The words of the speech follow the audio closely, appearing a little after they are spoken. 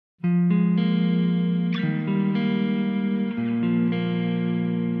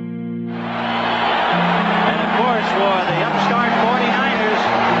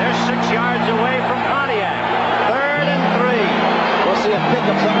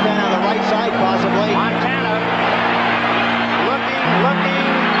Montana on the right side, possibly. Montana looking,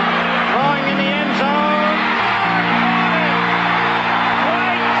 throwing in the end zone.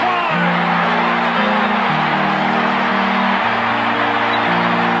 Dwight Clark.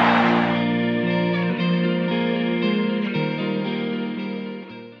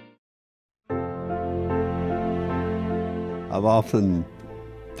 I've often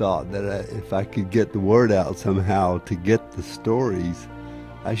thought that if I could get the word out somehow to get the stories,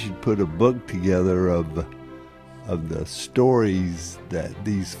 I should put a book together of the stories that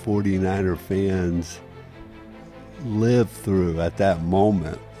these 49er fans lived through at that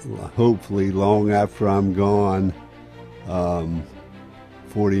moment. Hopefully long after I'm gone,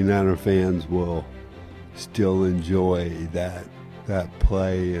 49er fans will still enjoy that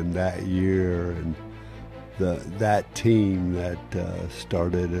play and that year and that team that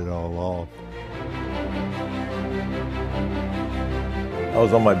started it all off. I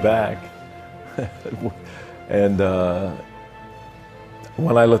was on my back, and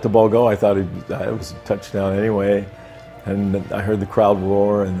when I let the ball go, I thought it was a touchdown anyway, and I heard the crowd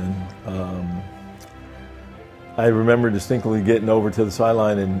roar, and then I remember distinctly getting over to the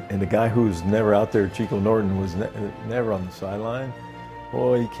sideline, and the guy who was never out there, Chico Norton, was never on the sideline.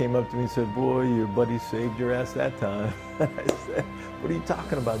 Boy, he came up to me and said, "Boy, your buddy saved your ass that time." I said, "What are you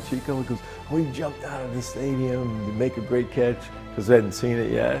talking about, Chico?" He goes, "We jumped out of the stadium to make a great catch," because I hadn't seen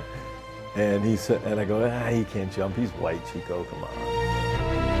it yet. And he said, and I go, "He can't jump. He's white, Chico. Come on."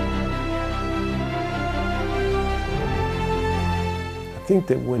 I think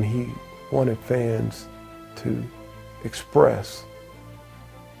that when he wanted fans to express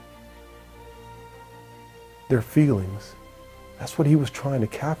their feelings, that's what he was trying to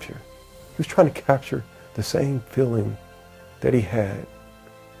capture. He was trying to capture the same feeling that he had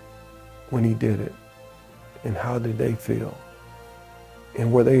when he did it. And how did they feel?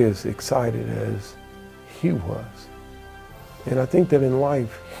 And were they as excited as he was? And I think that in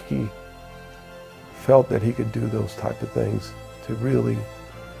life, he felt that he could do those type of things to really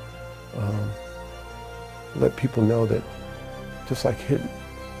let people know that just like it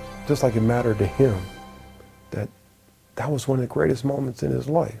mattered to him, that was one of the greatest moments in his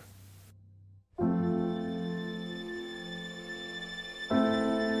life.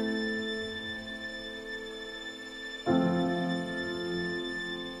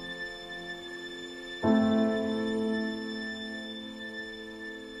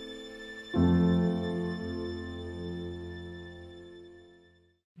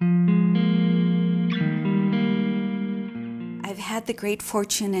 I've had the great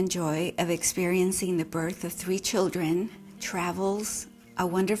fortune and joy of experiencing the birth of 3 children, travels, a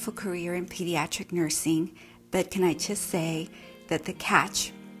wonderful career in pediatric nursing, but can I just say that the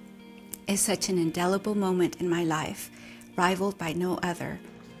catch is such an indelible moment in my life, rivaled by no other.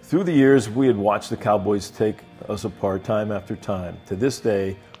 Through the years, we had watched the Cowboys take us apart time after time. To this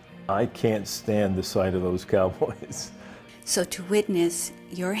day, I can't stand the sight of those Cowboys. So to witness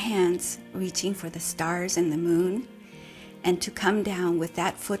your hands reaching for the stars and the moon, and to come down with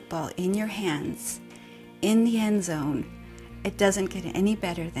that football in your hands, in the end zone, it doesn't get any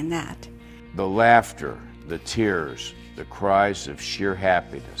better than that. The laughter, the tears, the cries of sheer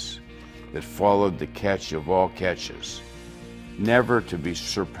happiness that followed the catch of all catches, never to be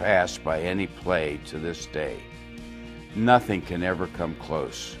surpassed by any play to this day. Nothing can ever come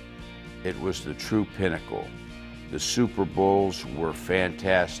close. It was the true pinnacle. The Super Bowls were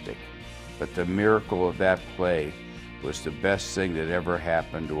fantastic, but the miracle of that play was the best thing that ever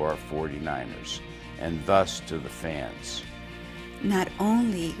happened to our 49ers, and thus to the fans. Not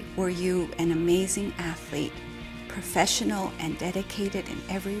only were you an amazing athlete, professional and dedicated in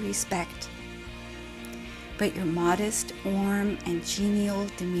every respect, but your modest, warm, and genial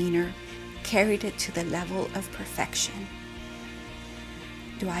demeanor carried it to the level of perfection.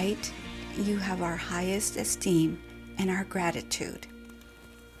 Dwight, you have our highest esteem and our gratitude.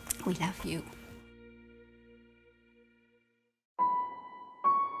 We love you.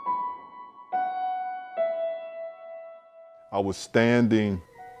 I was standing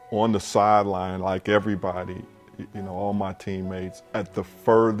on the sideline like everybody, you know, all my teammates, at the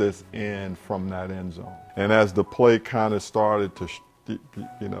furthest end from that end zone. And as the play kind of started to,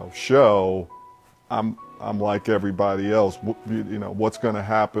 show, I'm like everybody else. What's going to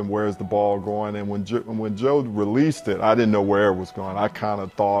happen? Where's the ball going? And when Joe released it, I didn't know where it was going. I kind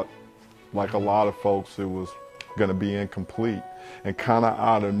of thought, like a lot of folks, it was going to be incomplete. And kind of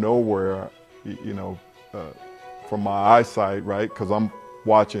out of nowhere, from my eyesight, right? Because I'm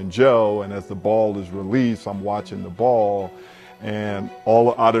watching Joe, and as the ball is released, I'm watching the ball, and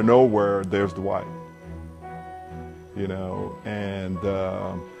all out of nowhere, there's Dwight. you know, and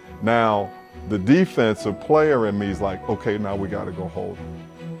now the defensive player in me is like, okay, now we got to go hold him,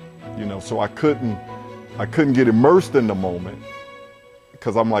 you know. So I couldn't get immersed in the moment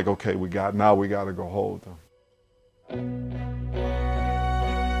because I'm like, okay, now we got to go hold them.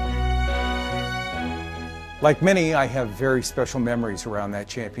 Like many, I have very special memories around that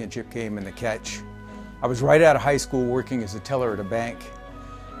championship game and the catch. I was right out of high school working as a teller at a bank.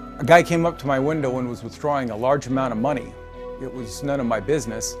 A guy came up to my window and was withdrawing a large amount of money. It was none of my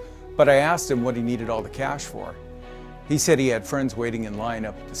business, but I asked him what he needed all the cash for. He said he had friends waiting in line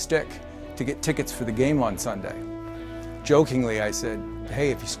up at the Stick to get tickets for the game on Sunday. Jokingly, I said, hey,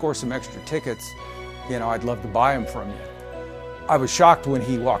 if you score some extra tickets, you know, I'd love to buy them from you. I was shocked when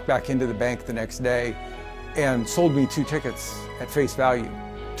he walked back into the bank the next day and sold me 2 tickets at face value.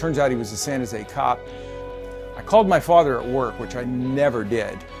 Turns out he was a San Jose cop. I called my father at work, which I never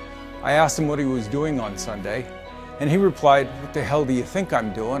did. I asked him what he was doing on Sunday, and he replied, what the hell do you think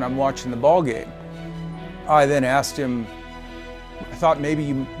I'm doing? I'm watching the ball game. I then asked him, I thought maybe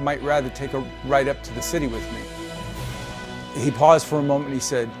you might rather take a ride up to the city with me. He paused for a moment and he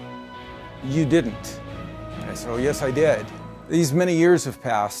said, you didn't. I said, oh yes I did. These many years have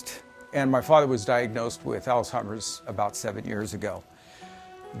passed, and my father was diagnosed with Alzheimer's about 7 years ago.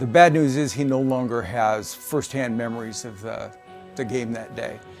 The bad news is he no longer has firsthand memories of the game that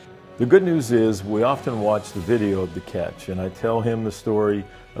day. The good news is we often watch the video of the catch, and I tell him the story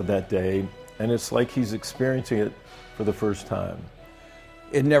of that day, and it's like he's experiencing it for the first time.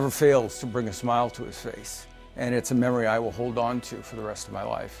 It never fails to bring a smile to his face, and it's a memory I will hold on to for the rest of my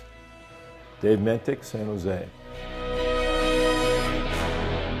life. Dave Mentick, San Jose.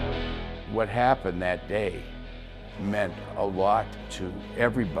 What happened that day meant a lot to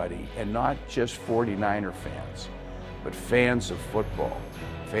everybody, and not just 49er fans, but fans of football,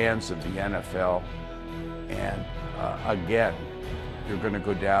 fans of the NFL, and again, you're going to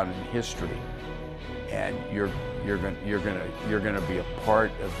go down in history, and you're going to be a part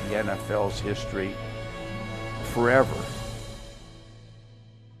of the NFL's history forever.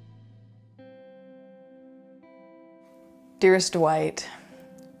 Dearest Dwight,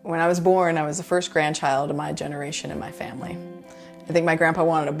 when I was born, I was the first grandchild of my generation in my family. I think my grandpa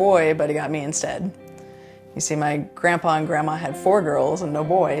wanted a boy, but he got me instead. You see, my grandpa and grandma had 4 girls and no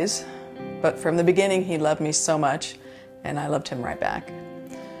boys, but from the beginning he loved me so much, and I loved him right back.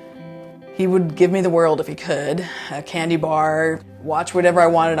 He would give me the world if he could, a candy bar, watch whatever I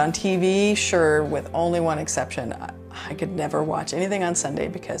wanted on TV, sure, with only one exception. I could never watch anything on Sunday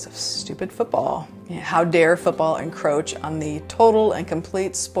because of stupid football. How dare football encroach on the total and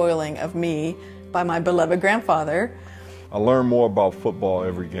complete spoiling of me by my beloved grandfather. I learned more about football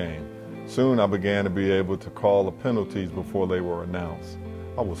every game. Soon I began to be able to call the penalties before they were announced.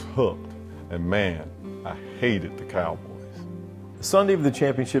 I was hooked, and man, I hated the Cowboys. The Sunday of the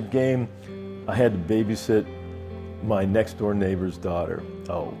championship game, I had to babysit my next door neighbor's daughter.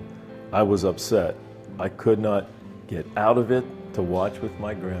 Oh, I was upset. I could not get out of it to watch with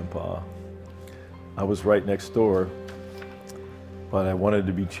my grandpa. I was right next door, but I wanted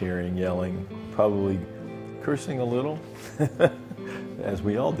to be cheering, yelling, probably cursing a little, as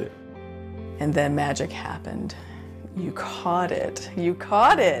we all did. And then magic happened. You caught it. You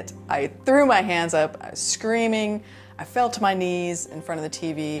caught it. I threw my hands up, I was screaming. I fell to my knees in front of the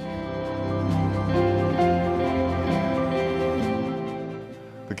TV.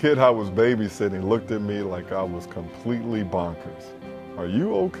 The kid I was babysitting looked at me like I was completely bonkers. Are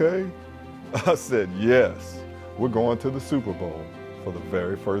you okay? I said, yes. We're going to the Super Bowl for the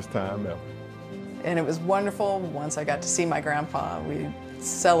very first time ever. And it was wonderful once I got to see my grandpa. We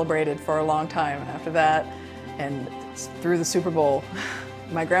celebrated for a long time after that. And through the Super Bowl,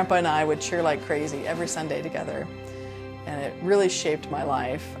 my grandpa and I would cheer like crazy every Sunday together. And it really shaped my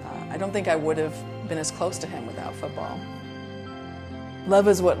life. I don't think I would have been as close to him without football. Love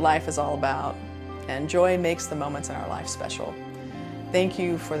is what life is all about, and joy makes the moments in our life special. Thank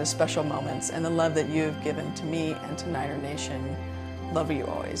you for the special moments and the love that you have given to me and to Niner Nation. Love you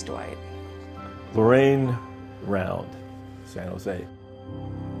always, Dwight. Lorraine Round, San Jose.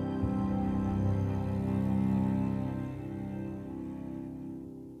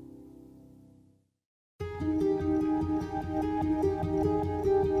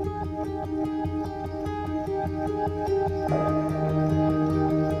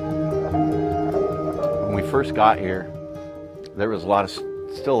 When we first got here, there was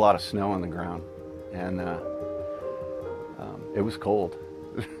still a lot of snow on the ground, and it was cold.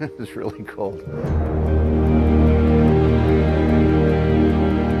 It was really cold.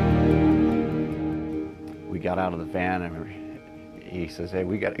 We got out of the van and he says, "Hey,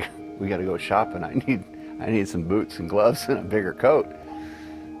 we gotta go shopping. I I need some boots and gloves and a bigger coat.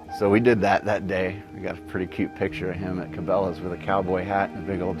 So we did that day. We got a pretty cute picture of him at Cabela's with a cowboy hat and a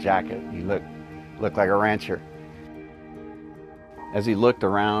big old jacket. He looked like a rancher. As he looked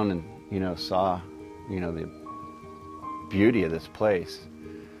around and, saw, the beauty of this place.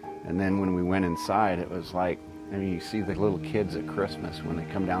 And then when we went inside, it was like, you see the little kids at Christmas when they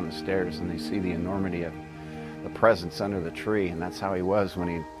come down the stairs and they see the enormity of the presents under the tree. And that's how he was when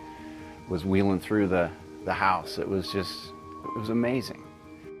he was wheeling through the house. It was amazing.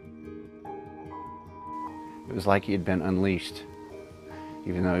 It was like he had been unleashed.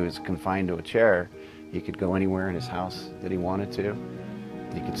 Even though he was confined to a chair, he could go anywhere in his house that he wanted to.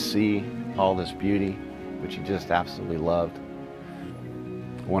 He could see all this beauty, which he just absolutely loved.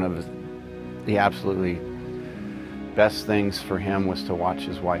 One of the absolutely best things for him was to watch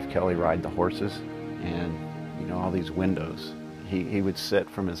his wife Kelly ride the horses, and all these windows. He would sit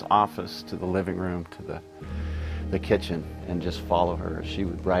from his office to the living room to the kitchen and just follow her. She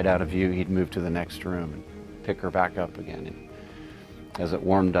would ride out of view, he'd move to the next room and pick her back up again. And as it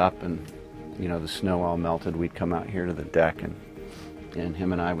warmed up and the snow all melted, we'd come out here to the deck, and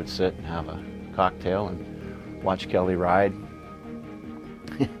him and I would sit and have a cocktail and watch Kelly ride.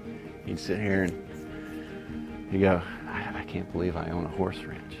 He'd sit here and he'd go, I can't believe I own a horse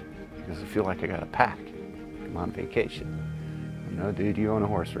ranch, because I feel like I got a pack. I'm on vacation. No, dude, you own a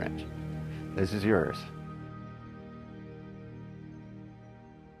horse ranch. This is yours.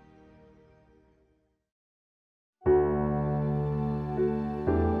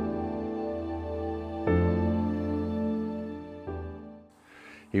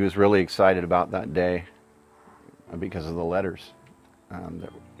 He was really excited about that day because of the letters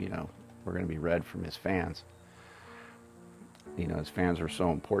that were going to be read from his fans. His fans were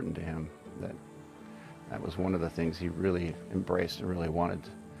so important to him that was one of the things he really embraced and really wanted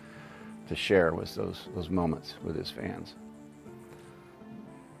to share, was those moments with his fans.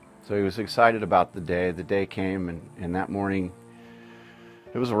 So he was excited about the day. The day came, and that morning,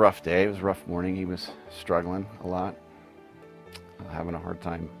 it was a rough day. It was a rough morning. He was struggling a lot, having a hard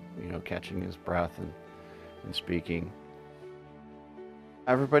time, catching his breath and speaking.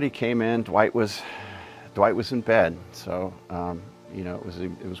 Everybody came in. Dwight was in bed, so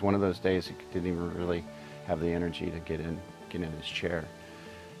it was one of those days he didn't even really have the energy to get in his chair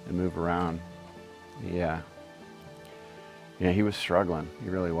and move around. Yeah, he was struggling. He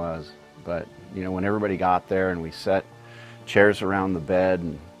really was. But when everybody got there and we set chairs around the bed,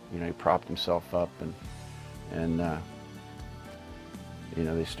 and he propped himself up, and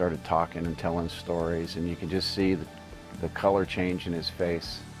they started talking and telling stories, and you could just see the color change in his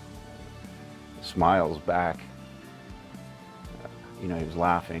face. Smiles back. He was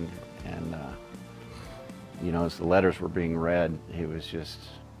laughing, and as the letters were being read, he was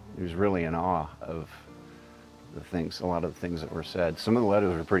really in awe of a lot of the things that were said. Some of the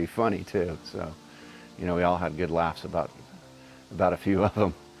letters were pretty funny too, so we all had good laughs about a few of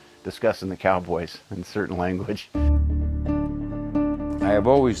them, discussing the Cowboys in certain language. I have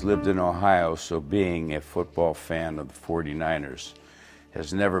always lived in Ohio, so being a football fan of the 49ers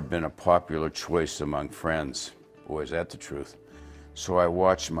has never been a popular choice among friends. Boy, is that the truth. So I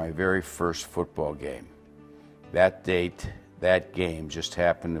watched my very first football game. That game just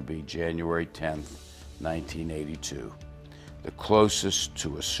happened to be January 10th, 1982. The closest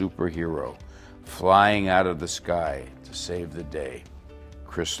to a superhero flying out of the sky to save the day.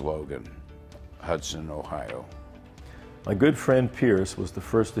 Chris Logan, Hudson, Ohio. My good friend Pierce was the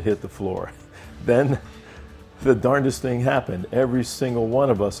first to hit the floor. Then the darndest thing happened. Every single one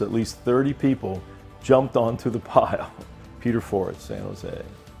of us, at least 30 people, jumped onto the pile. Peter Ford, San Jose.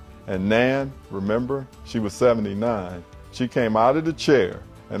 And Nan, remember, she was 79. She came out of the chair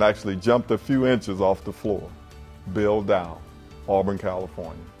and actually jumped a few inches off the floor. Bill Dow, Auburn,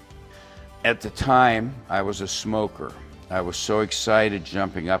 California. At the time, I was a smoker. I was so excited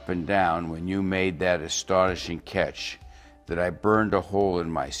jumping up and down when you made that astonishing catch that I burned a hole in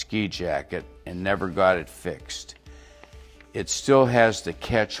my ski jacket and never got it fixed. It still has the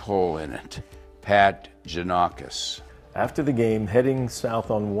catch hole in it. Pat Giannakis. After the game, heading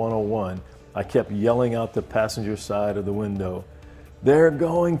south on 101, I kept yelling out the passenger side of the window, "They're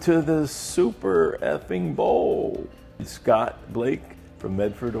going to the Super effing Bowl." Scott Blake from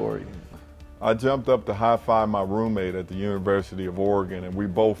Medford, Oregon. I jumped up to high-five my roommate at the University of Oregon, and we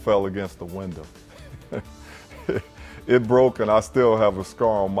both fell against the window. It broke, and I still have a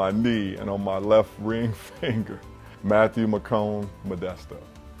scar on my knee and on my left ring finger. Matthew McCone, Modesto.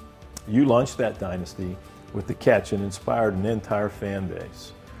 You launched that dynasty with the catch and inspired an entire fan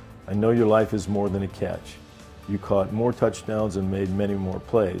base. I know your life is more than a catch. You caught more touchdowns and made many more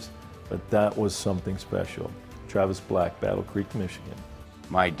plays, but that was something special. Travis Black, Battle Creek, Michigan.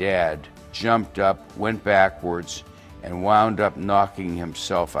 My dad jumped up, went backwards, and wound up knocking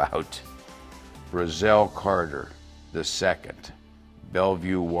himself out. Brazell Carter II,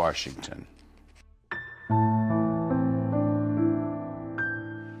 Bellevue, Washington.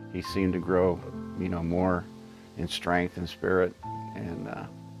 He seemed to grow, more in strength and spirit, and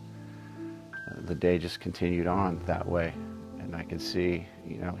the day just continued on that way. And I could see,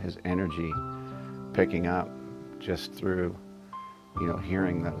 his energy picking up just through,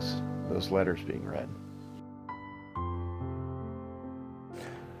 hearing those letters being read.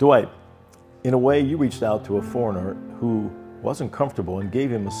 Dwight, in a way, you reached out to a foreigner who wasn't comfortable and gave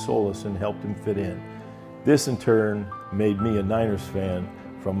him a solace and helped him fit in. This, in turn, made me a Niners fan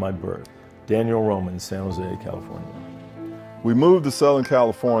from my birth. Daniel Roman, San Jose, California. We moved to Southern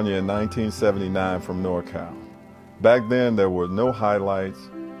California in 1979 from NorCal. Back then, there were no highlights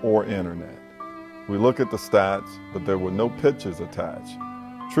or internet. We look at the stats, but there were no pictures attached.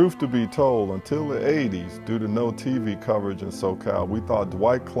 Truth to be told, until the 80s, due to no TV coverage in SoCal, we thought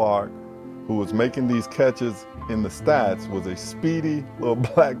Dwight Clark, who was making these catches in the stats, was a speedy little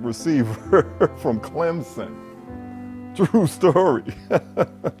black receiver from Clemson. True story.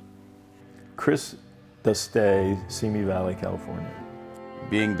 Chris Dustay, Simi Valley, California.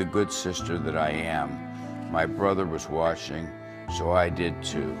 Being the good sister that I am, my brother was watching, so I did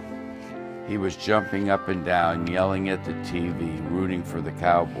too. He was jumping up and down, yelling at the TV, rooting for the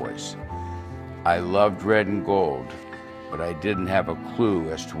Cowboys. I loved red and gold, but I didn't have a clue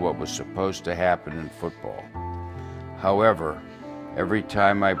as to what was supposed to happen in football. However, every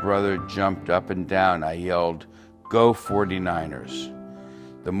time my brother jumped up and down, I yelled, "Go 49ers."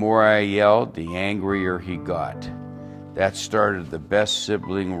 The more I yelled, the angrier he got. That started the best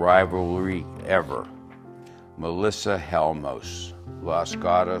sibling rivalry ever. Melissa Helmos, Los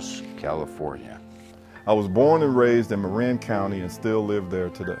Gatos, California. I was born and raised in Marin County and still live there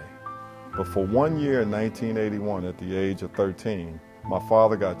today. But for 1 year in 1981, at the age of 13, my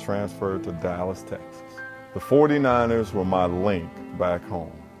father got transferred to Dallas, Texas. The 49ers were my link back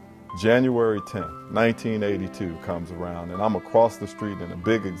home. January 10th, 1982 comes around, and I'm across the street in a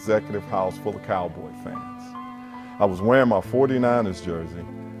big executive house full of Cowboy fans. I was wearing my 49ers jersey,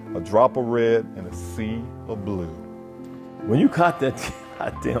 a drop of red and a sea of blue. When you caught that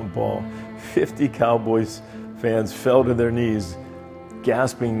goddamn ball, 50 Cowboys fans fell to their knees,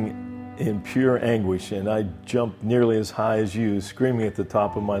 gasping in pure anguish, and I jumped nearly as high as you, screaming at the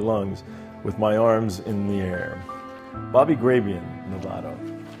top of my lungs with my arms in the air. Bobby Grabian, Nevada.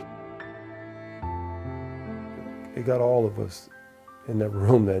 It got all of us in that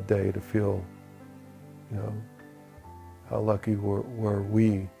room that day to feel, how lucky were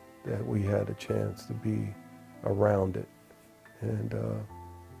we that we had a chance to be around it. And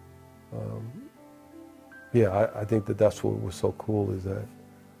I think that's what was so cool, is that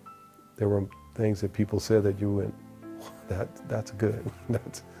there were things that people said that you went, that's good,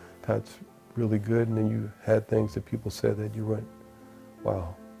 that's really good, and then you had things that people said that you went,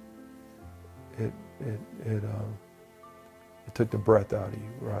 wow, it took the breath out of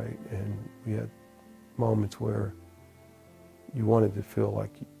you, right? And we had moments where you wanted to feel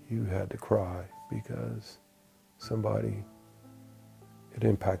like you had to cry because somebody, it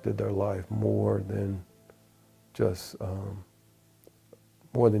impacted their life more than just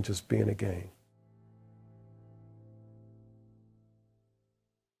being a game.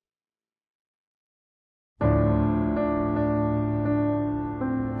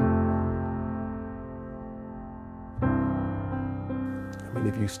 I mean,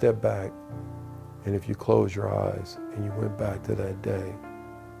 if you step back and if you close your eyes and you went back to that day,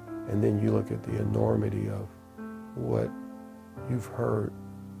 and then you look at the enormity of what you've heard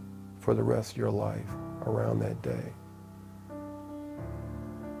for the rest of your life around that day,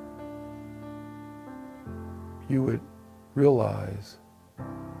 you would realize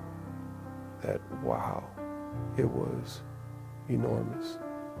that, wow, it was enormous.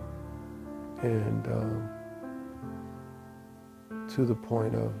 And to the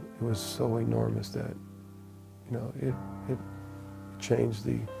point of, it was so enormous that, it changed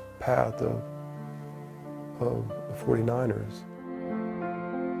the path of the 49ers.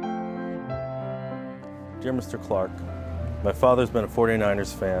 Dear Mr. Clark, my father's been a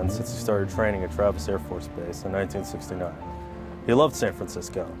 49ers fan since he started training at Travis Air Force Base in 1969. He loved San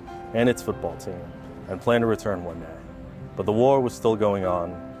Francisco and its football team and planned to return one day. But the war was still going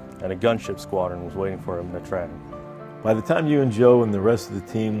on, and a gunship squadron was waiting for him to train. By the time you and Joe and the rest of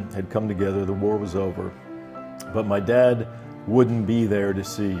the team had come together, the war was over. But my dad wouldn't be there to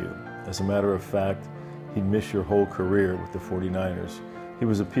see you. As a matter of fact, he'd miss your whole career with the 49ers. He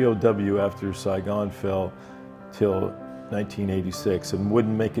was a POW after Saigon fell till 1986 and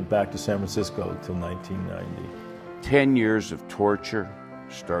wouldn't make it back to San Francisco till 1990. 10 years of torture,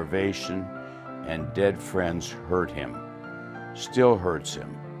 starvation, and dead friends hurt him. Still hurts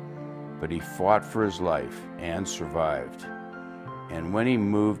him. But he fought for his life and survived. And when he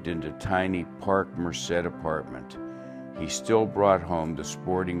moved into tiny Park Merced apartment, he still brought home the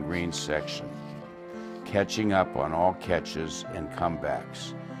Sporting Greens section, catching up on all catches and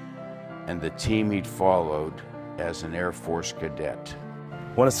comebacks, and the team he'd followed as an Air Force cadet.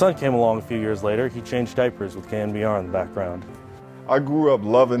 When his son came along a few years later, he changed diapers with KNBR in the background. I grew up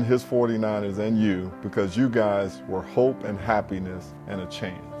loving his 49ers and you because you guys were hope and happiness and a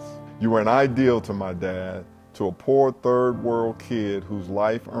chance. You were an ideal to my dad, to a poor third world kid whose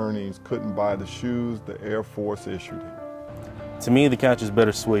life earnings couldn't buy the shoes the Air Force issued him. To me, the catch is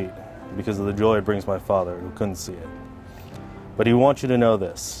bittersweet because of the joy it brings my father, who couldn't see it. But he wants you to know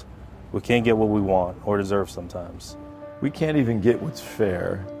this: we can't get what we want or deserve sometimes. We can't even get what's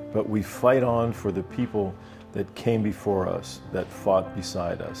fair, but we fight on for the people that came before us, that fought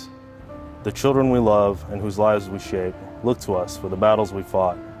beside us. The children we love and whose lives we shape look to us for the battles we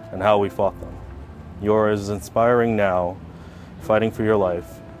fought and how we fought them. You're as inspiring now, fighting for your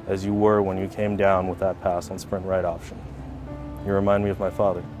life, as you were when you came down with that pass on sprint right option. You remind me of my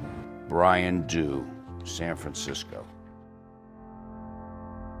father. Brian Dew, San Francisco.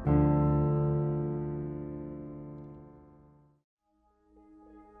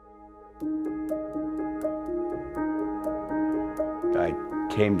 I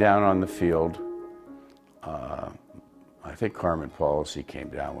came down on the field. I think Carmen Policy came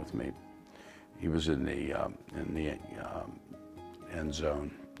down with me. He was in the end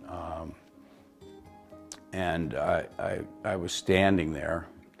zone, and I was standing there,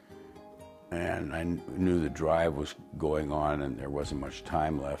 and I knew the drive was going on, and there wasn't much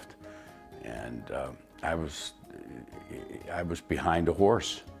time left, and I was behind a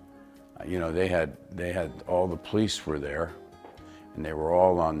horse. You know, they had all the police were there, and they were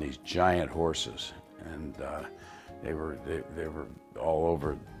all on these giant horses, and they were all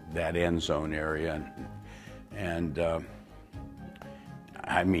over that end zone area, and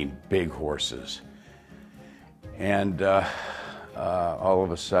I mean big horses. And all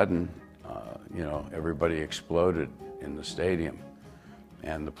of a sudden, you know, everybody exploded in the stadium,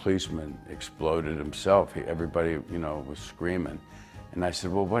 and the policeman exploded himself. Everybody, you know, was screaming. And I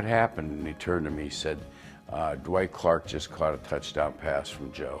said, well, what happened? And he turned to me, he said, Dwight Clark just caught a touchdown pass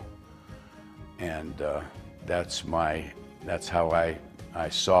from Joe. And that's how I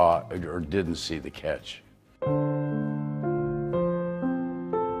saw or didn't see the catch.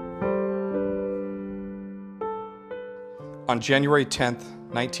 On January 10th,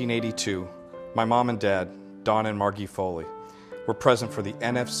 1982, my mom and dad, Don and Margie Foley, were present for the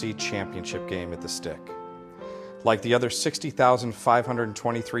NFC Championship game at the Stick. Like the other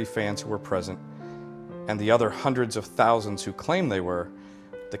 60,523 fans who were present, and the other hundreds of thousands who claimed they were,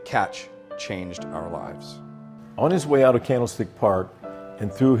 the catch changed our lives. On his way out of Candlestick Park,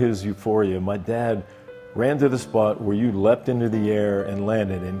 and through his euphoria, my dad ran to the spot where you leapt into the air and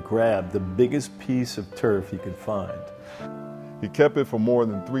landed and grabbed the biggest piece of turf he could find. He kept it for more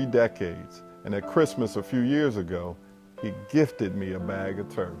than 3 decades, and at Christmas a few years ago, he gifted me a bag of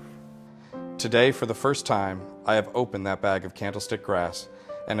turf. Today, for the first time, I have opened that bag of candlestick grass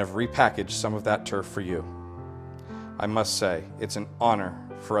and have repackaged some of that turf for you. I must say, it's an honor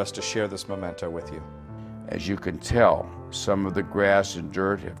for us to share this memento with you. As you can tell, some of the grass and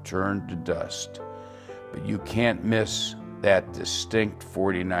dirt have turned to dust, but you can't miss that distinct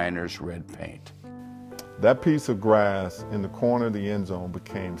 49ers red paint. That piece of grass in the corner of the end zone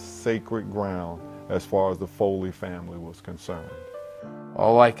became sacred ground as far as the Foley family was concerned.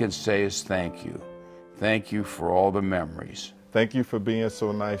 All I can say is thank you. Thank you for all the memories. Thank you for being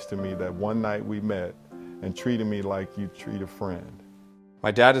so nice to me that one night we met and treated me like you treat a friend. My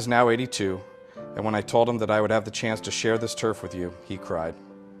dad is now 82, and when I told him that I would have the chance to share this turf with you, he cried.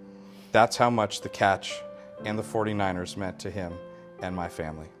 That's how much the catch and the 49ers meant to him and my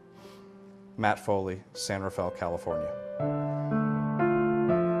family. Matt Foley, San Rafael, California.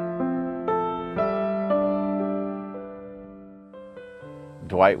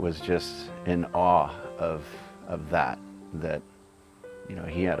 Dwight was just in awe of that, you know,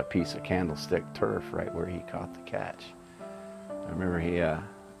 he had a piece of candlestick turf right where he caught the catch. I remember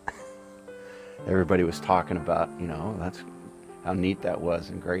everybody was talking about, you know, that's how neat that was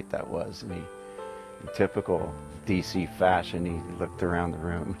and great that was. And he, in typical DC fashion, he looked around the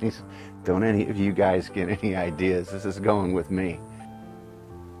room. He said, don't any of you guys get any ideas? This is going with me.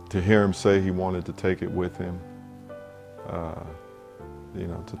 To hear him say he wanted to take it with him, you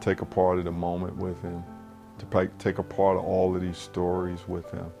know, to take a part of the moment with him, to take a part of all of these stories with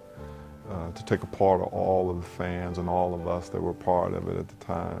him, to take a part of all of the fans and all of us that were part of it at the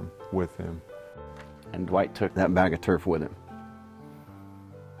time with him. And Dwight took that bag of turf with him,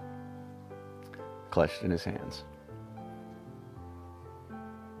 clutched in his hands.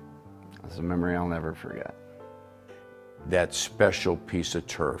 That's a memory I'll never forget. That special piece of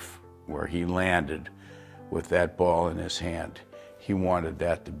turf where he landed with that ball in his hand, he wanted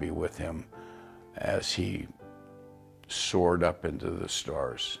that to be with him as he soared up into the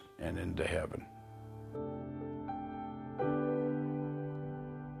stars and into heaven.